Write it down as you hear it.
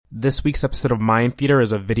This week's episode of Mind Theater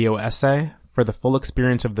is a video essay. For the full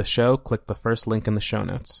experience of the show, click the first link in the show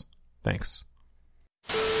notes. Thanks.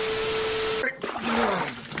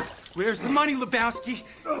 Where's the money, Lebowski?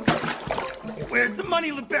 Where's the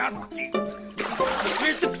money, Lebowski?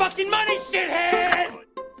 Where's the fucking money, shithead?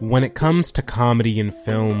 When it comes to comedy and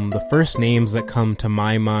film, the first names that come to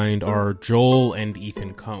my mind are Joel and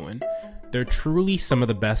Ethan Coen. They're truly some of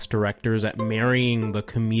the best directors at marrying the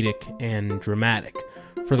comedic and dramatic.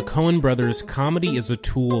 For the Coen brothers, comedy is a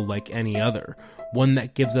tool like any other, one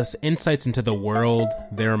that gives us insights into the world,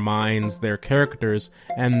 their minds, their characters,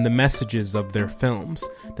 and the messages of their films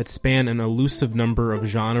that span an elusive number of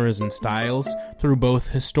genres and styles through both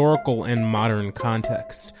historical and modern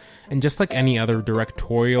contexts. And just like any other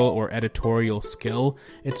directorial or editorial skill,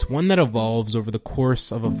 it's one that evolves over the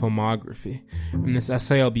course of a filmography. In this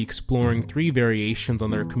essay, I'll be exploring 3 variations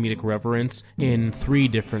on their comedic reverence in 3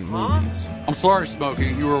 different movies. I'm sorry, Smokey.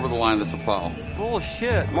 You were over the line. That's a foul.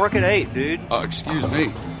 Bullshit. Mark at 8, dude. Excuse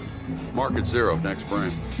me. Mark at 0. Next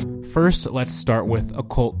frame. First, let's start with a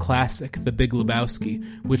cult classic, The Big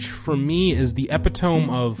Lebowski, which for me is the epitome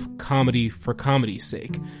of comedy for comedy's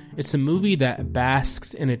sake. It's a movie that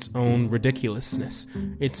basks in its own ridiculousness,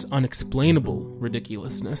 its unexplainable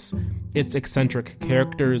ridiculousness, its eccentric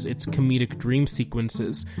characters, its comedic dream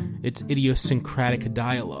sequences, its idiosyncratic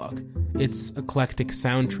dialogue, its eclectic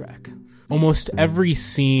soundtrack. Almost every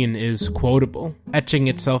scene is quotable, etching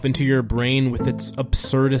itself into your brain with its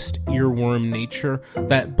absurdist earworm nature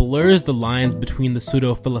that blurs the lines between the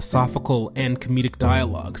pseudo-philosophical and comedic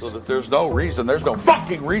dialogues. So that there's no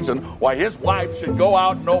fucking reason why his wife should go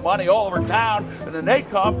out and owe money all over town, and then they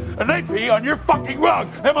come and they pee on your fucking rug.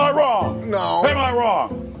 Am I wrong? No. Am I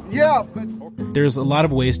wrong? Yeah, but... There's a lot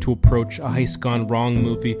of ways to approach a heist gone wrong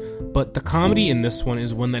movie, but the comedy in this one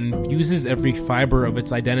is one that infuses every fiber of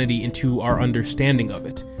its identity into our understanding of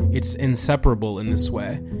it. It's inseparable in this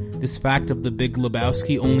way. This fact of The Big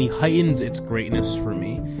Lebowski only heightens its greatness for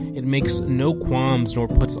me. It makes no qualms nor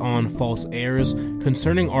puts on false airs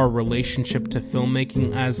concerning our relationship to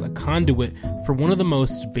filmmaking as a conduit for one of the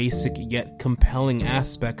most basic yet compelling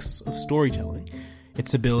aspects of storytelling: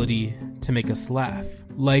 its ability to make us laugh.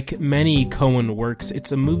 Like many Coen works,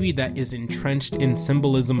 it's a movie that is entrenched in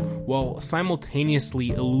symbolism while simultaneously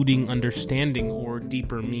eluding understanding or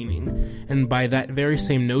deeper meaning. And by that very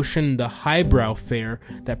same notion, the highbrow fare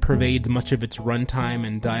that pervades much of its runtime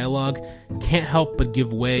and dialogue can't help but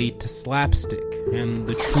give way to slapstick and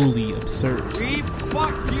the truly absurd. We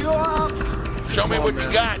fuck you up! Show me what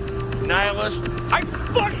you got, nihilist. I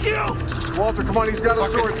fuck you! Walter, come on, he's got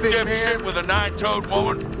a sword thing, man. Dipshit with a 9-toed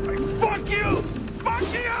woman. I fuck you!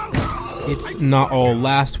 Fuck you! It's not all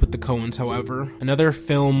last with the Coens, however. Another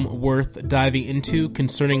film worth diving into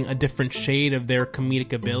concerning a different shade of their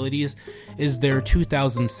comedic abilities is their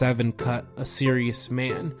 2007 cut, A Serious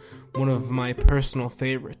Man, one of my personal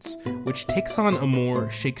favorites, which takes on a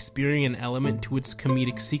more Shakespearean element to its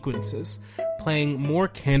comedic sequences, playing more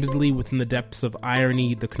candidly within the depths of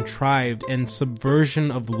irony, the contrived, and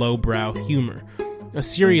subversion of lowbrow humor. A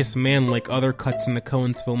Serious Man, like other cuts in the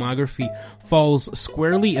Coens' filmography, falls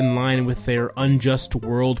squarely in line with their unjust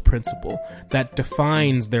world principle that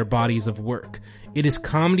defines their bodies of work. It is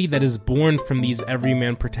comedy that is born from these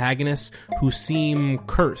everyman protagonists who seem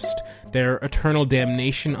cursed, their eternal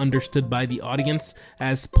damnation understood by the audience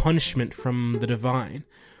as punishment from the divine.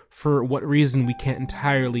 For what reason, we can't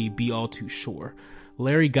entirely be all too sure.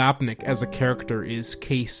 Larry Gopnik as a character is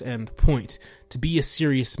case and point. To be a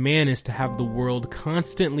serious man is to have the world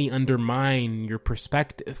constantly undermine your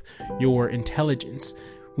perspective, your intelligence.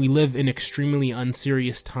 We live in extremely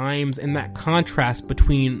unserious times, and that contrast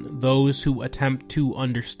between those who attempt to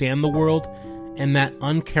understand the world and that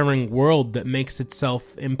uncaring world that makes itself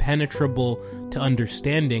impenetrable to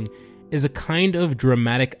understanding is a kind of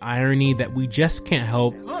dramatic irony that we just can't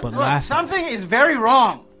help but laugh at. Something is very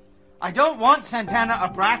wrong. I don't want Santana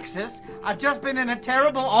Abraxas. I've just been in a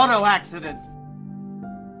terrible auto accident.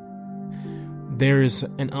 There's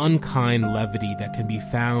an unkind levity that can be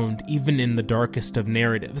found even in the darkest of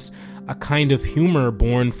narratives, a kind of humor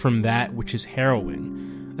born from that which is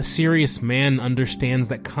harrowing. A Serious Man understands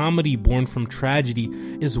that comedy born from tragedy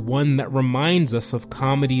is one that reminds us of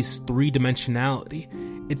comedy's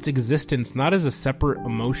three-dimensionality, its existence not as a separate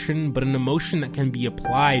emotion, but an emotion that can be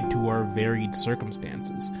applied to our varied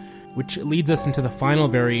circumstances. Which leads us into the final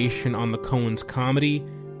variation on the Coens'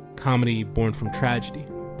 comedy born from tragedy.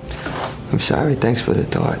 I'm sorry, thanks for the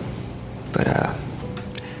thought, but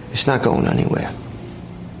it's not going anywhere.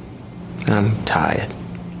 And I'm tired.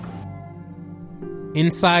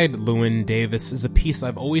 Inside Llewyn Davis is a piece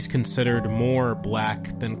I've always considered more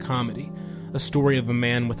black than comedy. a story of a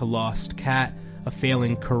man with a lost cat, a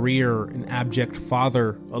failing career, an abject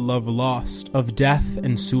father, a love lost, of death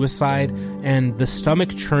and suicide, and the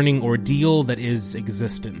stomach-churning ordeal that is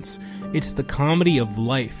existence. It's the comedy of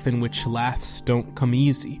life in which laughs don't come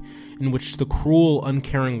easy, in which the cruel,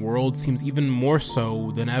 uncaring world seems even more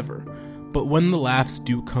so than ever. But when the laughs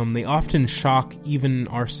do come, they often shock even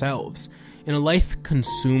ourselves. In a life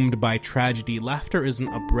consumed by tragedy, laughter isn't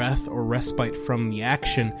a breath or respite from the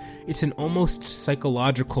action, it's an almost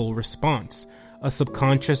psychological response, a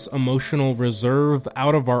subconscious emotional reserve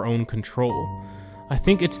out of our own control. I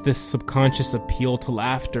think it's this subconscious appeal to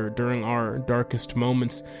laughter during our darkest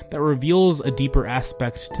moments that reveals a deeper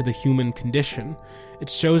aspect to the human condition. It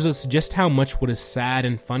shows us just how much what is sad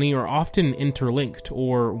and funny are often interlinked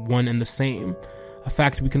or one and the same. A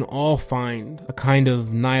fact we can all find a kind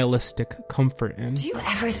of nihilistic comfort in. Do you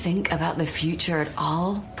ever think about the future at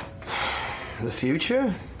all? The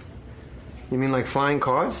future? You mean like flying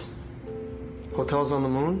cars? Hotels on the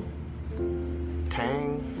moon?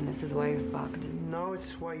 Tang? And this is why you're fucked. No,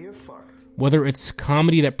 it's why you're fucked. Whether it's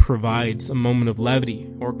comedy that provides a moment of levity,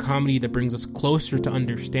 or comedy that brings us closer to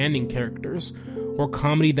understanding characters, or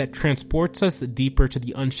comedy that transports us deeper to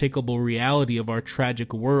the unshakable reality of our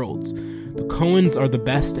tragic worlds, the Coens are the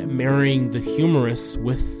best at marrying the humorous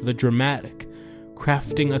with the dramatic,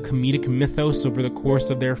 crafting a comedic mythos over the course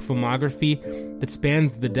of their filmography that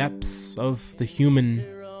spans the depths of the human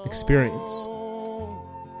experience.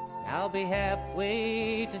 I'll be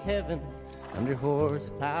halfway to heaven under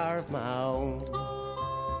horsepower of my own.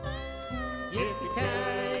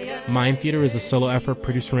 Mind Theater is a solo effort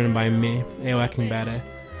produced and written by me, Ao Akingbade.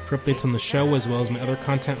 For updates on the show as well as my other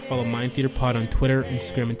content, follow Mind Theater Pod on Twitter,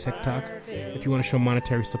 Instagram, and TikTok. If you want to show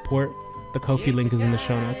monetary support, the Ko-fi link is in the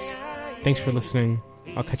show notes. Thanks for listening.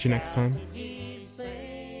 I'll catch you next time.